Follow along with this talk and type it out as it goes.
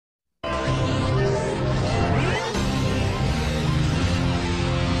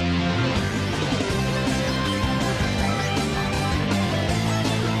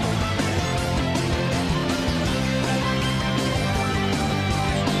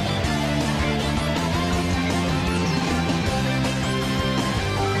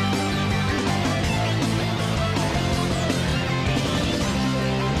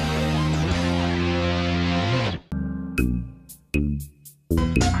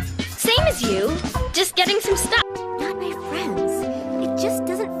Excuse you? Just getting some stuff. Not my friends. It just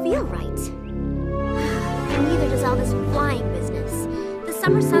doesn't feel right. And neither does all this flying business. The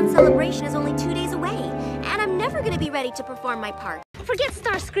Summer Sun celebration is only 2 days away, and I'm never gonna be ready to perform my part. Forget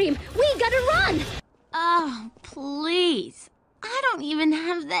Starscream. We gotta run. Oh, please. I don't even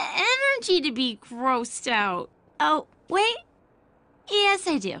have the energy to be grossed out. Oh, wait. Yes,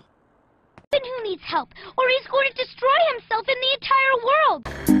 I do. Who needs help, or he's going to destroy himself in the entire world.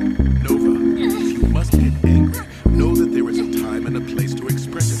 Nova, if you must get angry, know that there is a time and a place to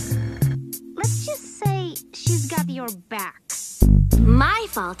express it. Let's just say she's got your back. My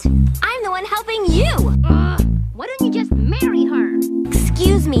fault. I'm the one helping you. Why don't you just marry her?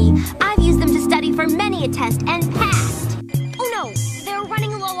 Excuse me. I've used them to study for many a test and passed. Oh no, they're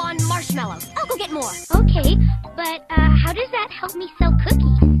running low on marshmallows. I'll go get more. Okay, but how does that help me sell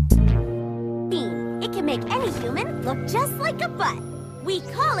cookies? It can make any human look just like a butt. We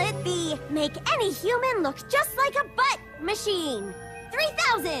call it the Make Any Human Look Just Like a Butt Machine.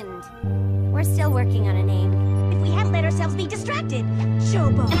 3000! We're still working on a name. If we hadn't let ourselves be distracted.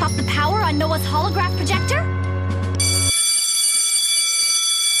 Showboat. And pop the power on Noah's holograph projector?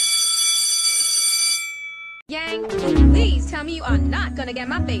 Yang, please tell me you are not gonna get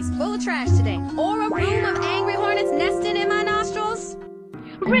my face full of trash today, or a room of angry hornets nesting in my nostrils.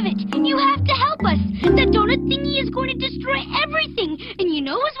 Rivet, you have to help us. The donut thingy is going to destroy everything. And you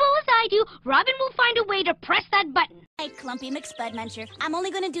know as well as I do, Robin will find a way to press that button. Hey, Clumpy McSpudmuncher, I'm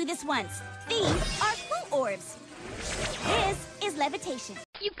only going to do this once. These are flow orbs. This is levitation.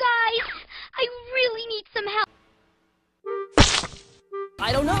 You guys, I really need some help.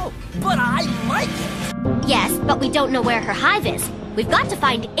 I don't know, but I like it. Yes, but we don't know where her hive is. We've got to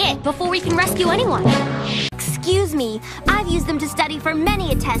find it before we can rescue anyone. Excuse me, I've used them to study for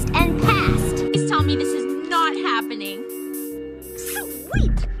many a test and passed. Please tell me this is not happening.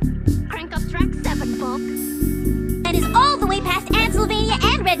 Sweet! Crank up track 7, Bulk. That is all the way past Ansylvania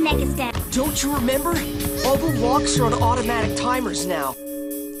and Redneckistan. Don't you remember? All the locks are on automatic timers now.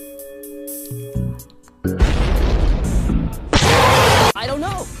 I don't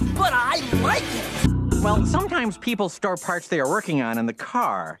know, but I like it. Well, sometimes people store parts they are working on in the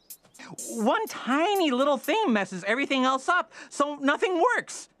car. One tiny little thing messes everything else up, so nothing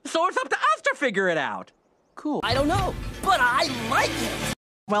works. So it's up to us to figure it out. Cool. I don't know, but I like it.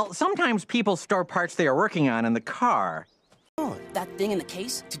 Well, sometimes people store parts they are working on in the car. Oh, that thing in the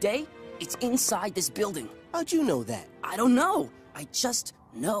case, today, it's inside this building. How'd you know that? I don't know. I just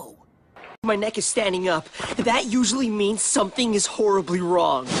know. My neck is standing up. That usually means something is horribly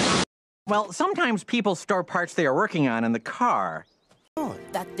wrong. Well, sometimes people store parts they are working on in the car. Oh,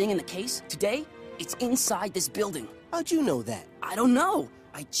 that thing in the case, today, it's inside this building. How'd you know that? I don't know.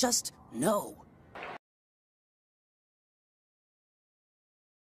 I just know.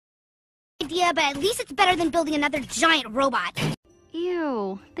 Idea, but at least it's better than building another giant robot.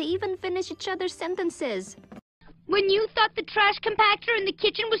 Ew, they even finish each other's sentences. When you thought the trash compactor in the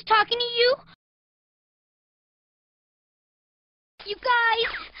kitchen was talking to you? You guys,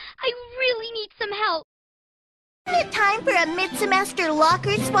 I really need some help. Isn't it time for a mid-semester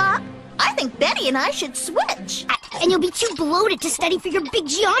locker swap? I think Betty and I should switch. And you'll be too bloated to study for your big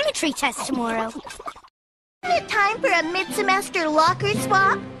geometry test tomorrow. Isn't it time for a mid-semester locker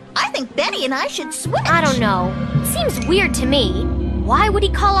swap? I think Betty and I should switch. I don't know. Seems weird to me. Why would he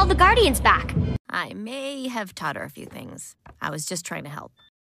call all the Guardians back? I may have taught her a few things. I was just trying to help.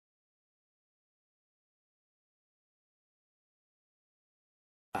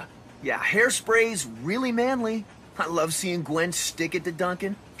 Yeah, Hairspray's really manly. I love seeing Gwen stick it to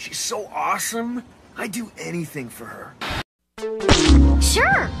Duncan. She's so awesome. I'd do anything for her.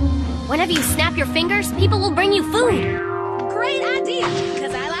 Sure. Whenever you snap your fingers, people will bring you food. Great idea,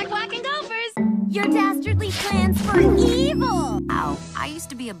 because I like whacking gophers. Your dastardly plans for evil. Ow, I used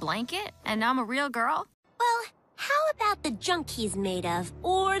to be a blanket, and now I'm a real girl. Well, how about the junk he's made of?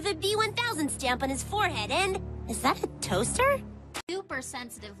 Or the B1000 stamp on his forehead? And is that a toaster? Super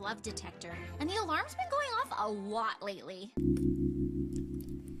sensitive love detector, and the alarm's been going off a lot lately.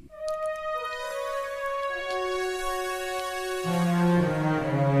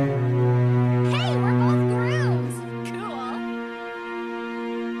 Hey, we're both grooms. Cool.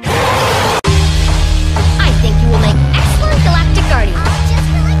 I think you will make excellent galactic guardians. I'll just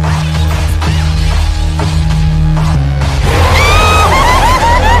feel like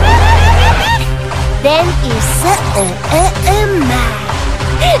Then you set mad.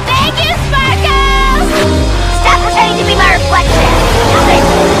 Thank you, Sparkles! Stop pretending to be my reflection! Stop it!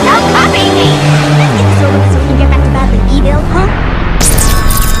 Don't copy me! Let's get this over with so we can get back to battling evil, huh?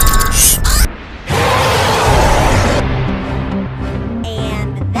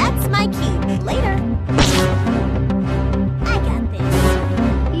 And that's my cue.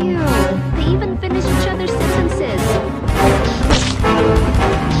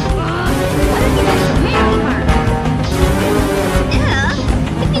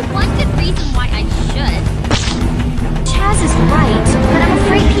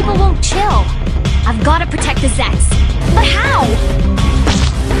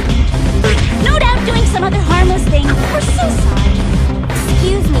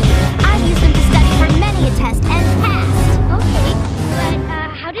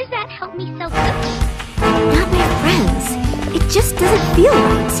 feel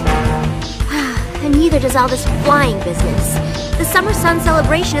right. And neither does all this flying business. The Summer Sun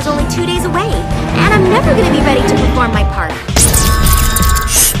celebration is only 2 days away, and I'm never gonna be ready to perform my part.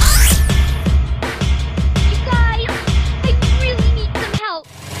 You guys, I really need some help.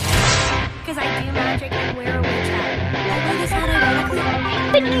 Because I do magic and wear a witch hat. I do this automatically.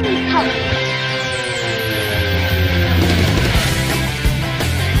 But you need help.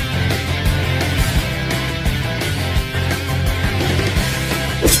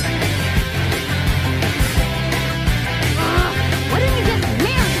 Why didn't you just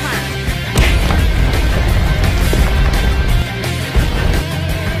marry her?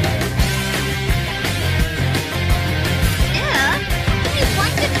 Yeah, give me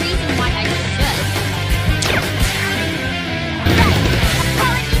one good reason why I should.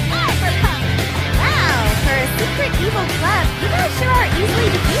 Wow, for a secret evil club, you guys sure are easily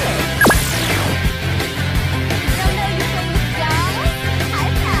defeated. Don't know you play with dolls?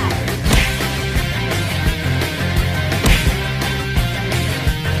 High five.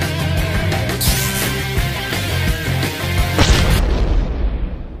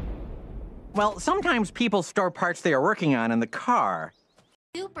 Well, sometimes people store parts they are working on in the car.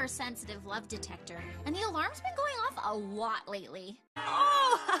 Super sensitive love detector, and the alarm's been going off a lot lately.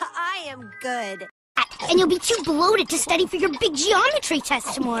 Oh, I am good. And you'll be too bloated to study for your big geometry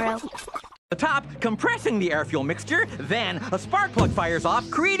test tomorrow. The top, compressing the air fuel mixture, then a spark plug fires off,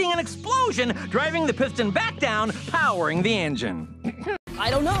 creating an explosion, driving the piston back down, powering the engine. I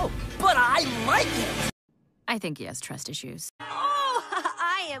don't know, but I like it. I think he has trust issues. Oh,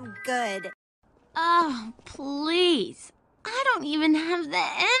 I am good. Oh, please. I don't even have the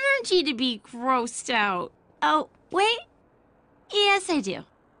energy to be grossed out. Oh, wait. Yes, I do.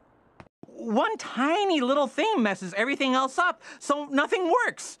 One tiny little thing messes everything else up, so nothing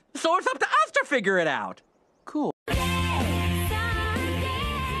works. So it's up to us to figure it out. Cool.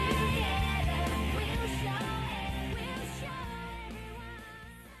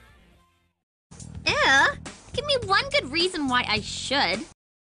 Give me one good reason why I should.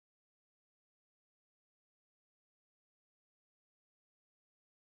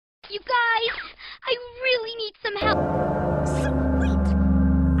 You guys, I really need some help. Sweet.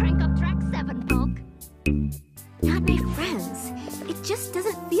 Crank up track 7, Polk. Not my friends. It just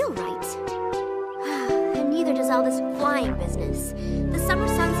doesn't feel right. And neither does all this flying business. The Summer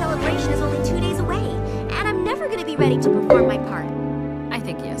Sun celebration is only 2 days away, and I'm never gonna be ready to perform my part. I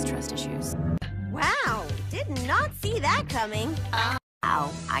think he has trust issues. Wow, did not see that coming.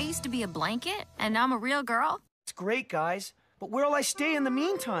 Ow, I used to be a blanket, and now I'm a real girl? It's great, guys. But where'll I stay in the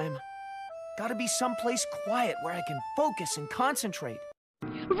meantime? Gotta be someplace quiet where I can focus and concentrate.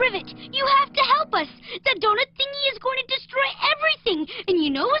 Rivet, you have to help us. That donut thingy is going to destroy everything. And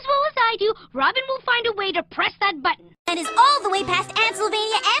you know as well as I do, Robin will find a way to press that button. And is all the way past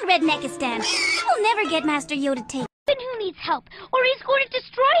Ansylvania and Redneckistan. We'll never get Master Yoda taken. Robin who needs help, or he's going to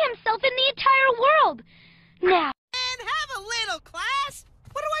destroy himself in the entire world. Now. And have a little class?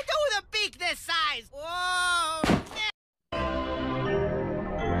 What do I do with a beak this size? Whoa!